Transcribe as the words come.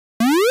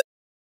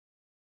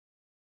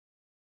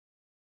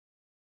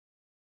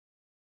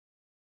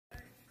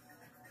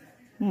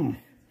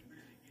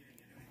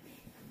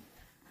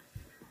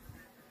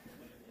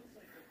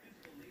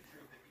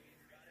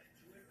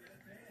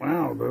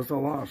Wow, there's a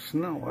lot of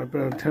snow. I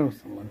better tell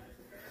someone.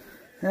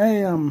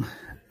 Hey,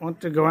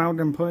 want to go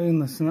out and play in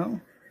the snow?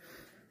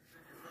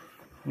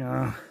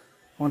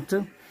 Want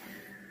to?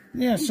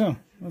 Yeah, sure.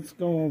 Let's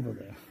go over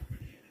there.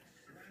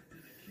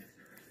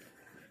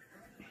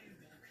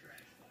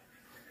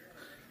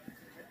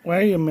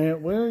 Wait a minute.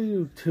 Where are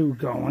you two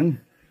going?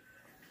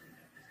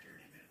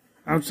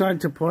 Outside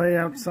to play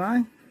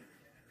outside?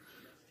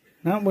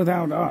 Not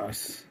without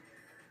us.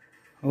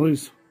 At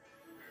least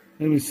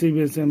maybe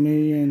Seabiscuit and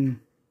me and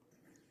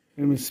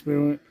maybe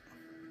Spirit.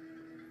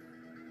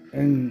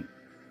 And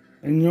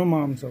your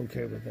mom's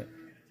okay with it.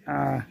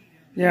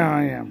 Yeah,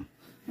 I am.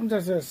 I'm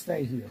just gonna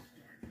stay here.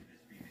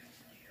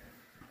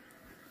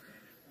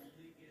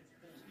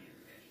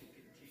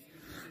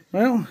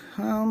 Well,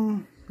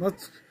 I'll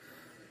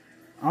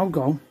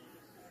go.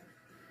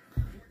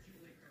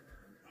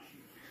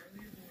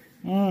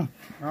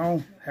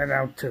 I'll head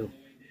out too.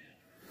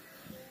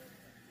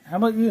 How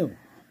about you?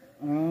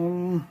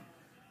 You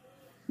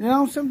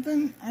know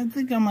something? I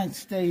think I might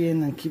stay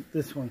in and keep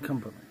this one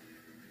company.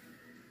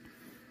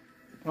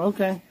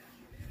 Okay.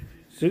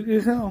 Suit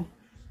yourself.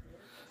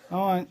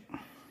 Alright.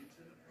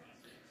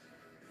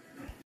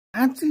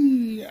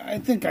 Actually, I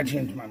think I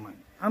changed my mind.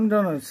 I'm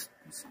gonna...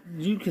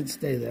 You can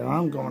stay there.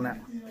 I'm going out.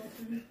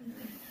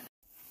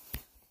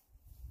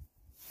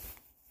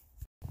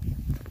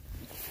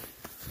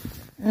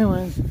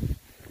 Anyways.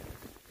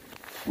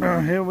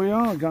 Well, here we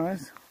are,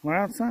 guys. We're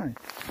outside.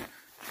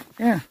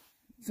 Yeah.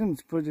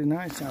 Seems pretty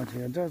nice out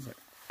here, does it?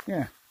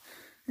 Yeah.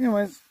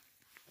 Anyways.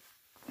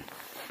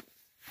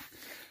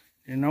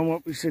 You know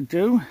what we should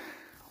do?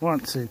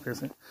 Let's see,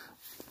 is it?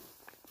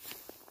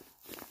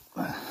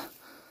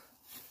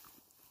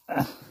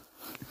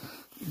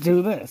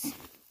 Do this.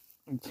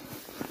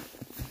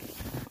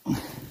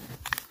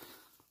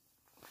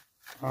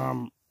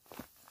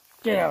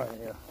 Get out of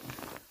here.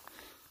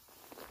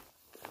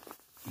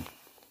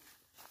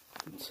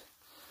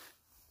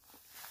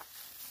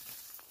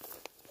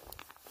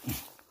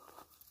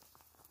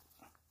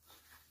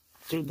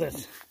 Do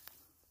this.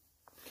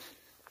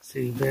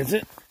 See,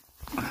 visit.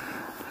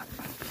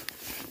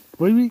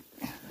 Baby,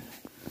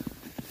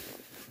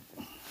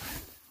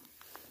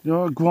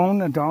 you're a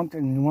grown adult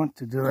and you want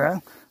to do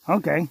that?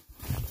 Okay,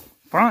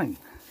 fine.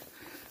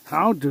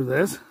 I'll do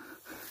this.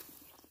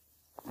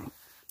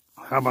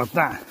 How about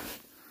that?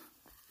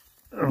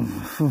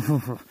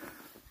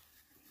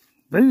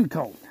 Very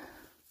cold.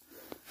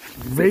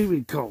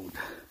 Very cold.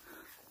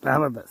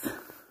 How about this?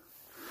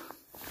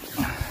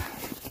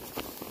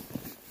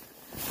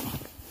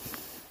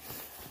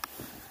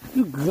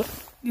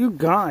 You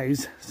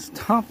guys,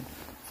 stop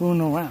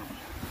fooling around.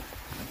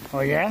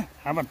 Oh yeah?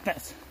 How about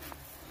this?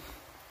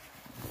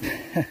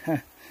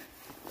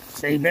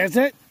 See, that's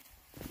it?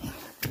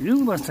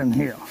 You listen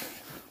here.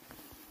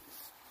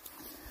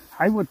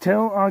 I will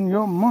tell on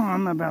your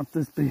mom about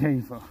this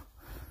behavior.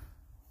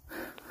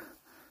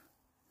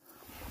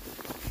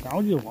 No,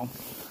 you won't.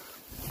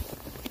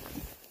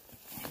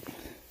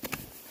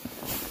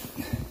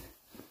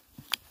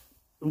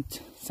 Oops,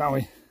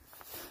 sorry.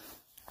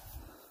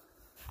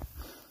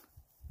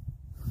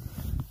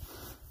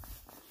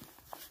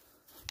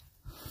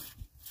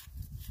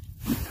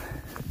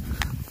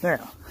 There.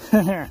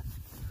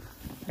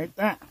 Take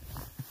that.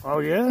 Oh,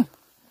 yeah?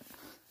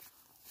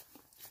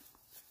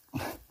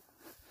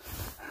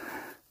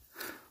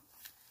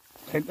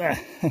 Take that.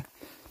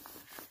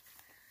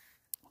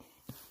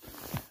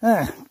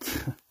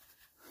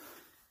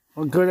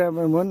 Well, good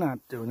ever we're not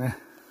doing it.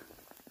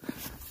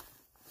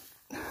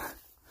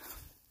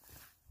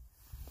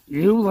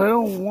 You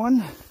little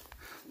one.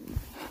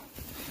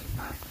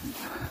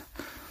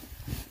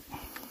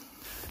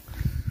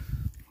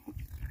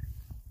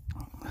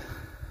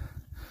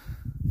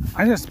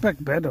 I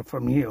expect better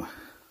from you,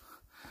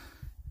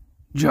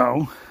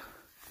 Joe.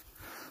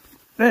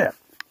 There.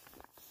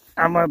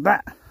 How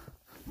about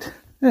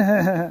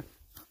that?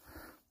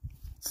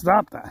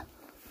 Stop that.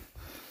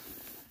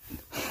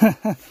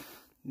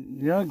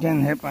 You're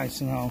getting hit by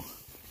snow.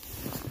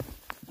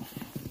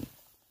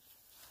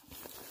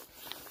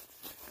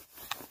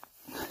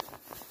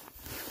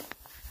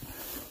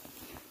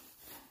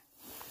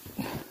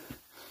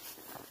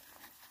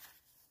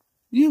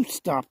 You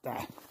stop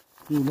that,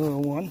 you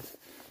little one.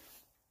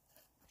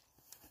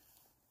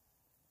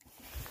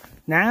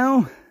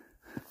 Now,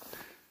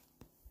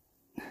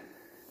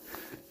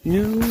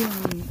 you,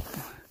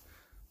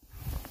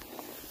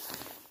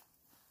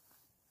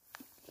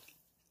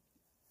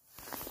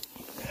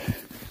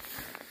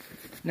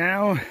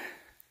 now,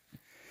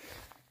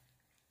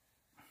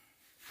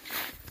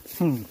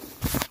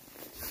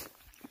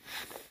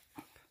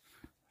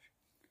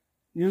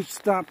 you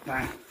stop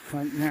that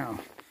right now.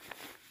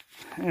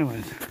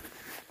 Anyways,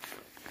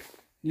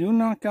 you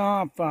knock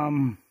off,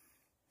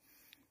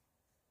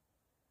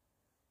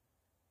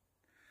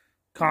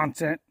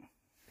 content,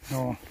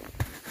 or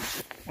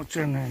what's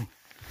your name?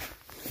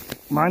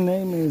 My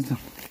name is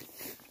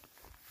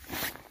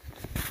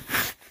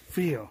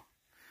Theo.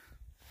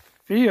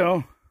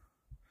 Theo,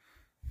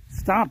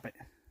 stop it.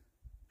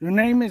 Your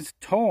name is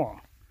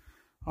Tor.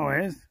 Oh,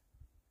 it is?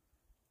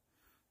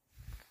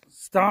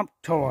 Stop,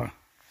 Tor.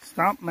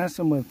 Stop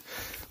messing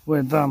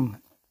with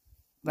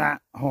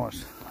that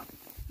horse.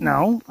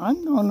 No,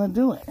 I'm gonna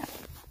do it.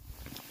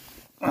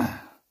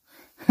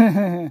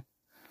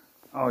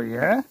 Oh,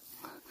 yeah?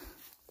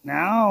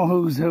 Now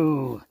who's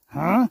who,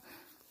 huh?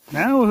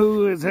 Now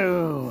who is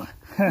who?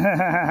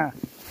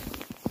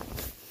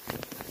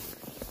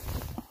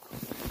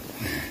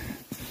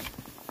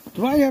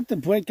 Do I have to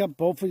break up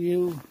both of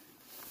you?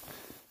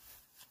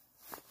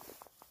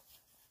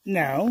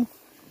 No.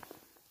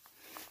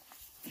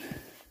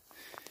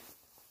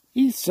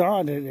 He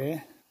started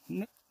it.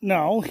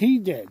 No, he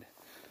did.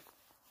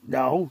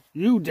 No,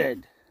 you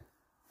did.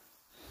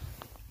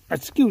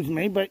 Excuse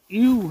me, but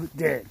you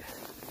did.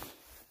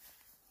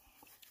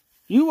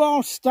 You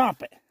all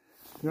stop it.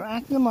 You're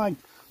acting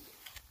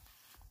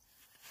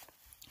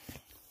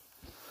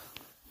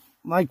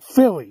like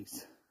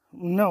fillies.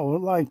 No,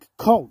 like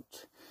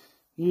colts.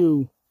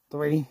 You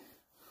three.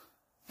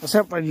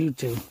 Except for you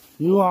two.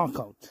 You all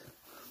colts.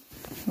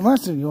 The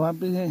rest of you, I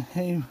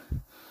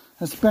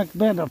expect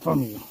better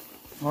from you.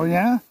 Oh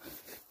yeah?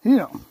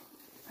 Here.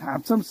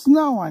 Have some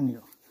snow on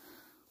you.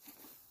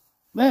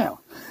 There.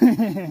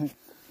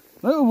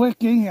 Little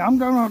Ricky, I'm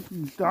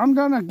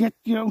gonna get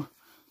you.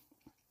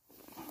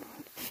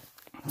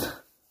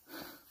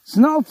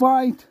 Snow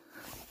fight.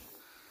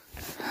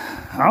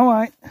 All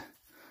right.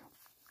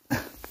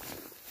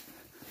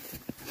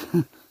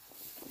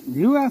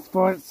 You asked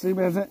for it,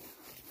 Seabiscuit.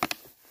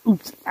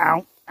 Oops,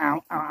 ow,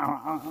 ow, ow,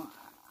 ow, ow.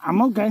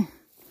 I'm okay.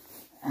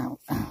 Ow,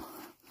 ow.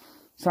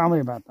 Sorry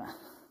about that.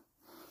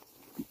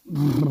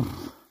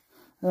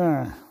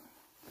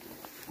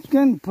 It's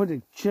getting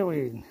pretty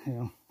chilly in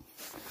here.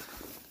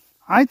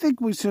 I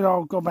think we should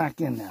all go back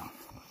in now.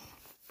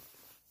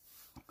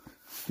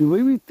 Do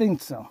we really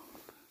think so?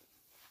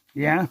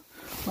 Yeah?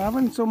 We're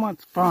having so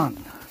much fun.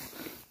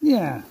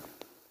 Yeah.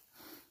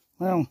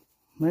 Well,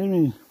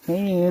 maybe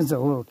it is a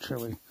little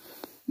chilly.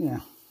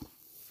 Yeah.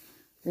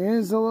 It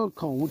is a little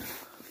cold.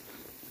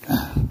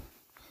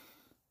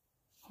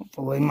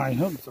 Hopefully my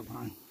hooks are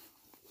fine.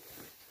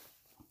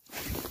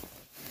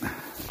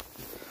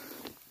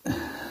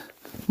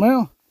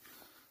 Well,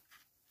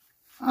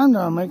 I'm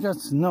gonna make it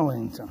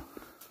snowing, so.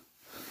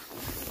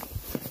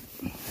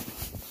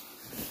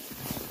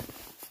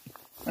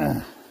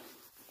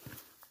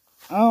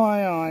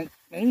 Alright.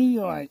 Maybe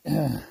you're right.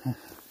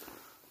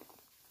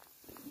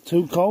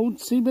 Too cold,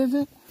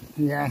 Seabiscuit?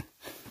 Yeah.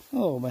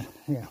 Oh, but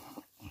yeah.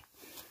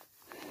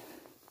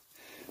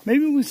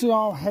 Maybe we should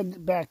all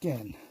head back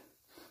in.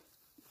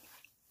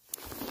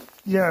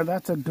 Yeah,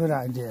 that's a good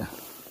idea.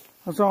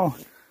 Let's all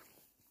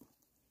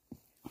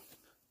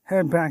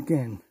head back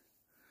in.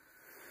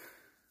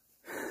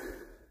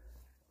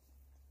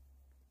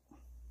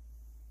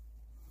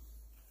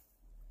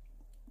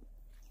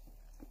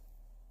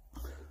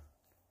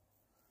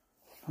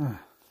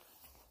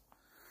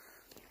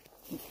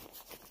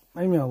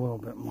 Maybe a little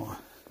bit more.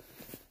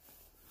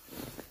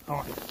 All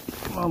right,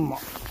 one more.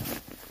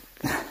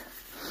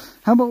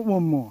 How about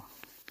one more?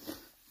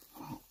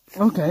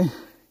 Okay,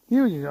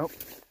 here you go.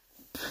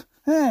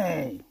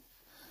 Hey,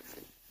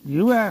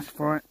 you asked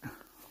for it.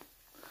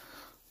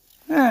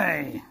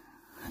 Hey.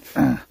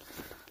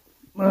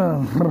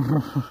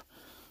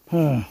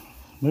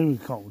 Maybe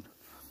cold.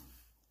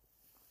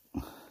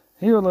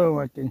 Here, Little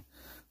Ricky.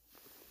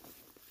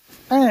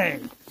 Hey,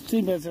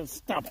 Seabiscuit,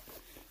 stop it.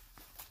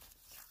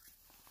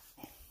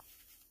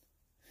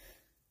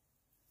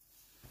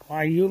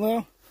 Why, you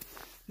little?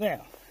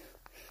 There.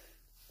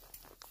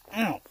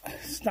 Ow,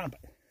 stop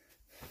it.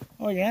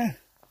 Oh, yeah?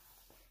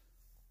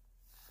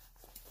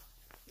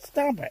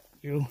 Stop it,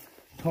 you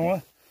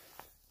toy.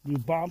 You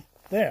Bob.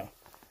 There.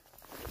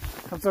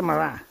 Have some of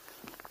that.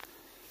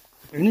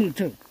 And you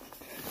too.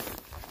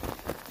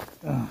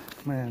 Oh,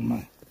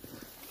 man.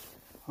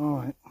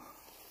 Alright.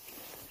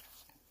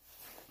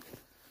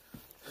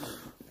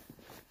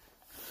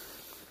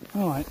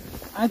 Alright.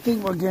 I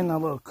think we're getting a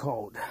little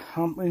cold,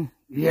 aren't we?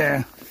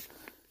 Yeah.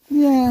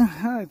 Yeah,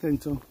 I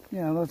think so.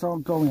 Yeah, let's all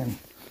go in.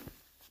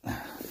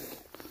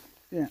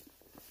 Yeah.